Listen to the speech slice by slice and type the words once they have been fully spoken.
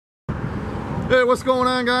Hey, what's going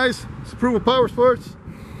on, guys? It's Approval Power Sports.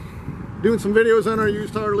 Doing some videos on our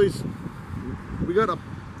used Harleys. We got a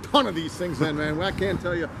ton of these things in, man. I can't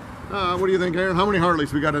tell you. What do you think, Aaron? How many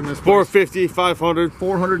Harleys we got in this place? 450, 500.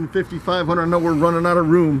 450, 500. I know we're running out of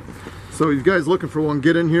room. So you guys looking for one,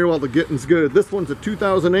 get in here while the getting's good. This one's a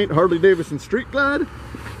 2008 Harley Davidson Street Glide.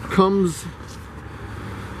 Comes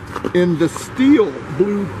in the steel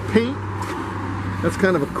blue paint. That's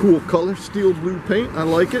kind of a cool color, steel blue paint. I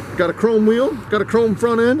like it. Got a chrome wheel, got a chrome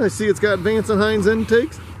front end. I see it's got Vance and Hines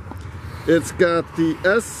intakes. It's got the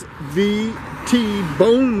SVT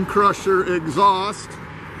Bone Crusher exhaust.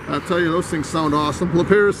 I'll tell you, those things sound awesome.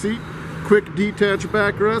 LePera seat, quick detach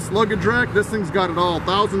backrest, luggage rack. This thing's got it all.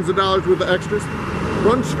 Thousands of dollars worth of extras.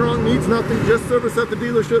 Runs strong, needs nothing, just service at the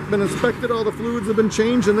dealership, been inspected, all the fluids have been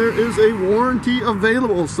changed, and there is a warranty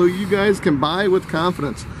available, so you guys can buy with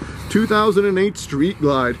confidence. 2008 Street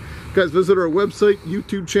Glide. Guys, visit our website,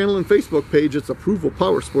 YouTube channel, and Facebook page. It's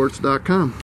ApprovalPowersports.com.